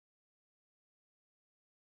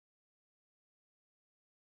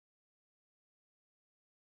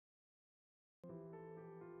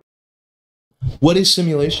What is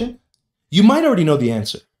simulation? You might already know the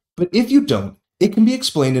answer, but if you don't, it can be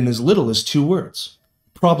explained in as little as 2 words.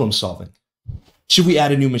 Problem solving. Should we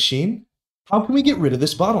add a new machine? How can we get rid of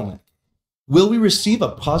this bottleneck? Will we receive a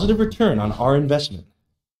positive return on our investment?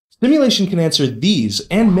 Simulation can answer these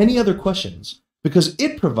and many other questions because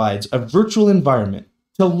it provides a virtual environment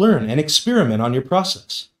to learn and experiment on your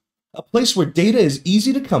process. A place where data is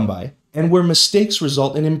easy to come by and where mistakes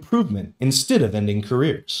result in improvement instead of ending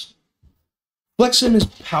careers. FlexSim is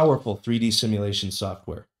powerful 3D simulation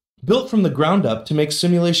software, built from the ground up to make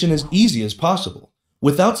simulation as easy as possible,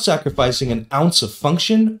 without sacrificing an ounce of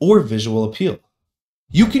function or visual appeal.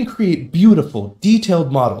 You can create beautiful,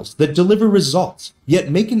 detailed models that deliver results, yet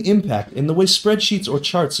make an impact in the way spreadsheets or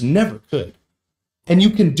charts never could. And you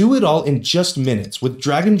can do it all in just minutes with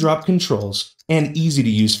drag and drop controls and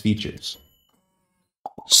easy-to-use features.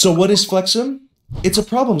 So what is FlexSim? It's a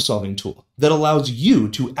problem-solving tool that allows you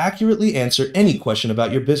to accurately answer any question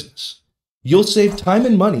about your business. You'll save time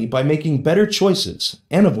and money by making better choices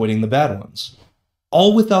and avoiding the bad ones,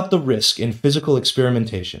 all without the risk in physical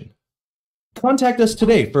experimentation. Contact us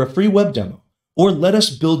today for a free web demo, or let us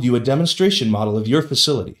build you a demonstration model of your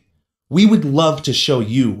facility. We would love to show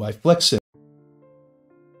you why FlexSim.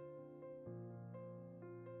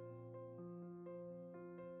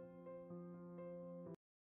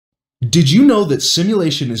 Did you know that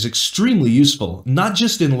simulation is extremely useful, not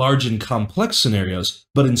just in large and complex scenarios,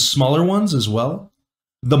 but in smaller ones as well?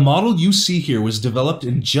 The model you see here was developed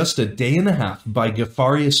in just a day and a half by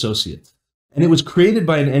Ghafari Associates, and it was created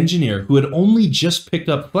by an engineer who had only just picked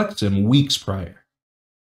up FlexSim weeks prior.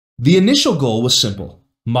 The initial goal was simple: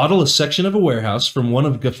 model a section of a warehouse from one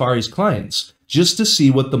of Ghafari's clients, just to see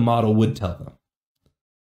what the model would tell them.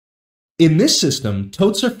 In this system,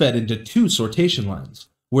 totes are fed into 2 sortation lines,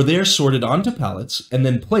 where they are sorted onto pallets and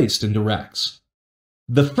then placed into racks.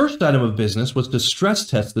 The first item of business was to stress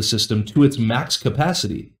test the system to its max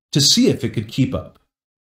capacity to see if it could keep up.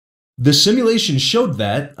 The simulation showed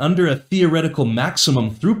that, under a theoretical maximum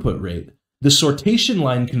throughput rate, the sortation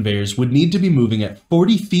line conveyors would need to be moving at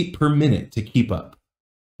 40 feet per minute to keep up.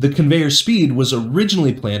 The conveyor speed was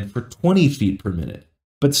originally planned for 20 feet per minute,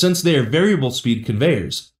 but since they are variable speed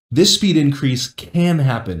conveyors, this speed increase can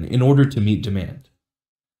happen in order to meet demand.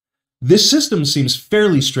 This system seems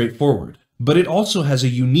fairly straightforward, but it also has a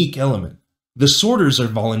unique element. The sorters are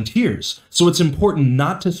volunteers, so it's important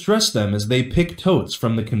not to stress them as they pick totes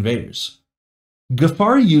from the conveyors.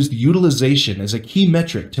 Ghafari used utilization as a key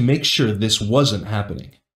metric to make sure this wasn't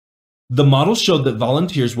happening. The model showed that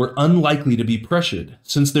volunteers were unlikely to be pressured,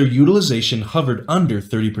 since their utilization hovered under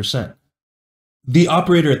 30%. The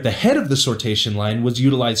operator at the head of the sortation line was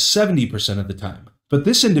utilized 70% of the time, but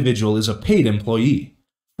this individual is a paid employee.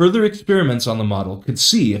 Further experiments on the model could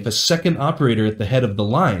see if a second operator at the head of the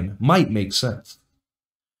line might make sense.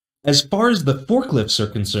 As far as the forklifts are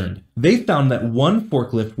concerned, they found that one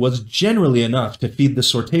forklift was generally enough to feed the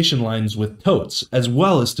sortation lines with totes, as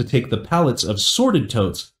well as to take the pallets of sorted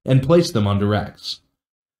totes and place them onto racks.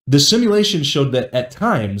 The simulation showed that at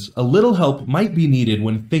times, a little help might be needed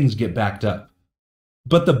when things get backed up.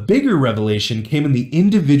 But the bigger revelation came in the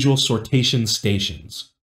individual sortation stations.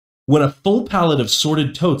 When a full pallet of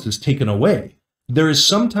sorted totes is taken away, there is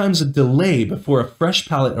sometimes a delay before a fresh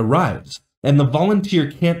pallet arrives, and the volunteer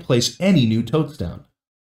can't place any new totes down.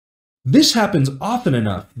 This happens often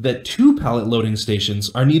enough that 2 pallet loading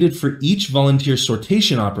stations are needed for each volunteer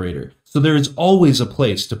sortation operator, so there is always a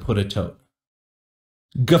place to put a tote.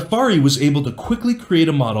 Ghafari was able to quickly create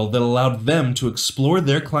a model that allowed them to explore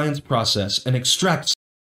their client's process and extract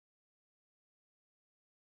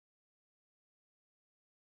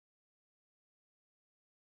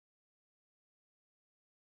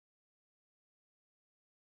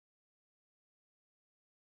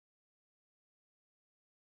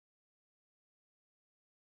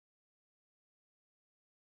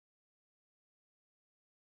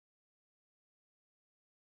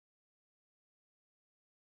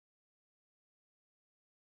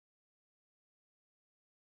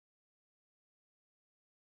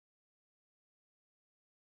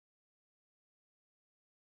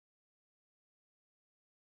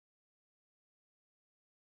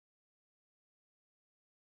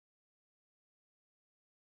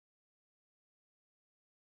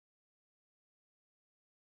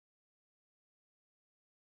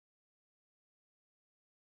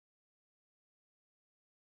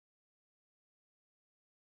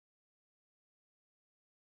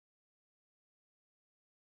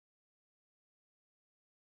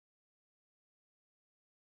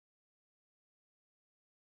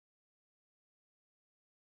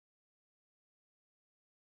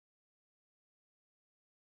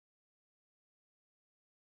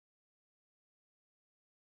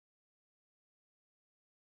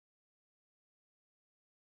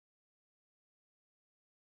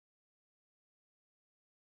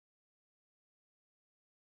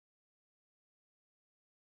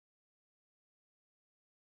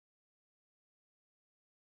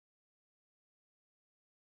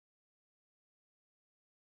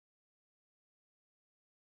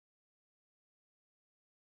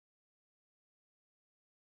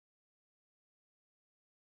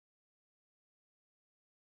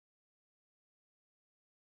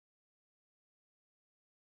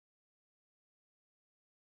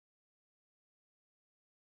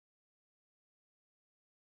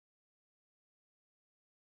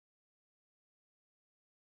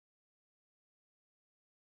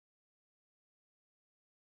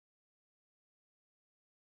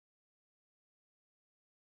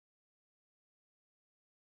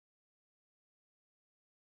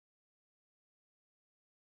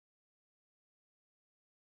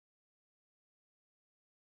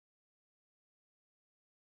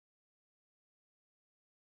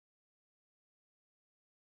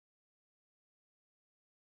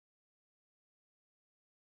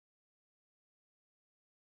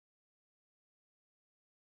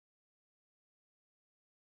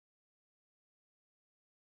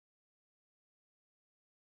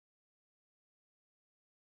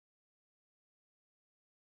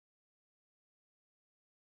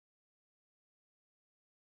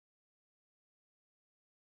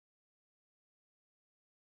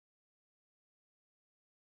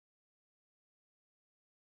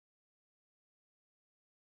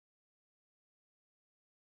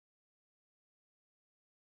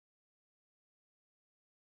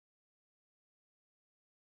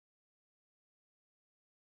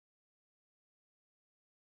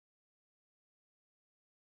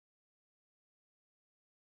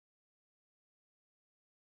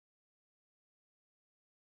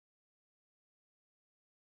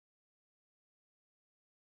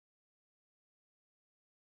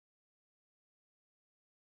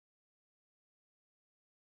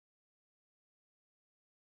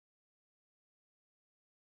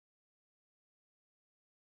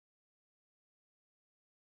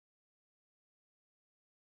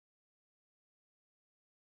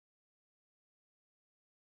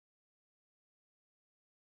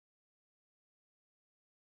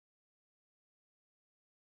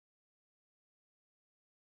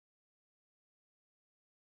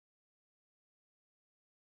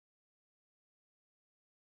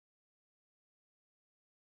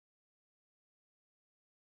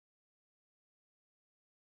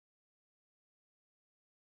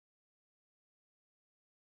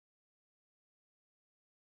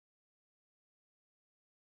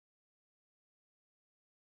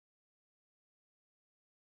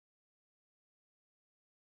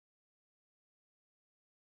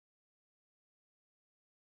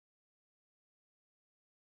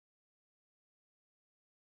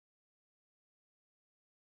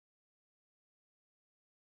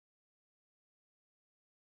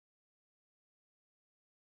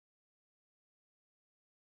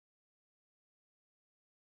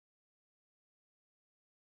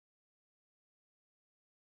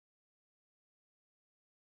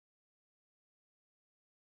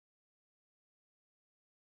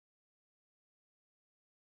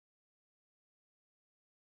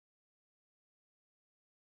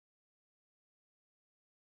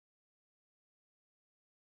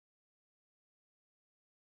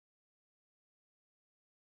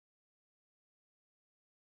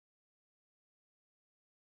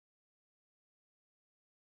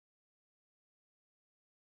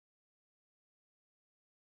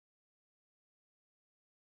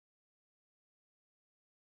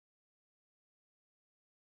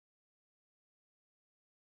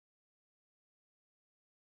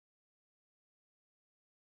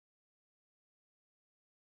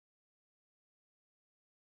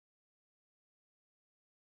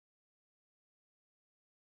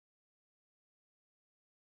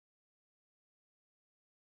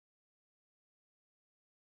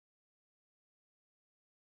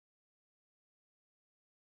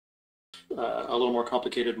a little more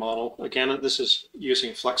complicated model. Again, this is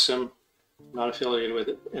using FlexSim. I'm not affiliated with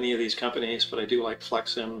any of these companies, but I do like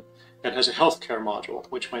FlexSim. It has a healthcare module,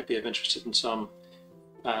 which might be of interest in some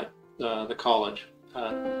at the college.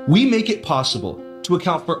 We make it possible to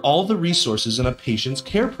account for all the resources in a patient's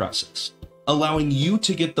care process, allowing you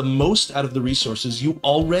to get the most out of the resources you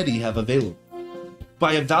already have available.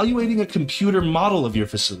 By evaluating a computer model of your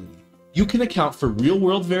facility, you can account for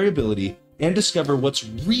real-world variability and discover what's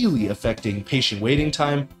really affecting patient waiting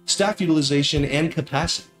time, staff utilization, and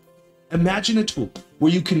capacity. Imagine a tool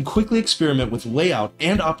where you can quickly experiment with layout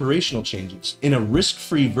and operational changes in a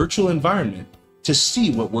risk-free virtual environment to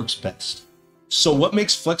see what works best. So what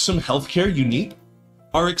makes FlexSim Healthcare unique?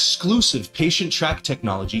 Our exclusive patient track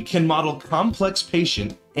technology can model complex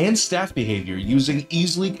patient and staff behavior using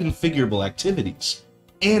easily configurable activities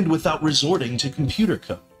and without resorting to computer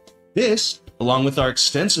code. This, along with our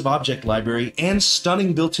extensive object library and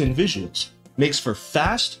stunning built-in visuals, makes for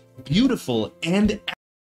fast, beautiful, and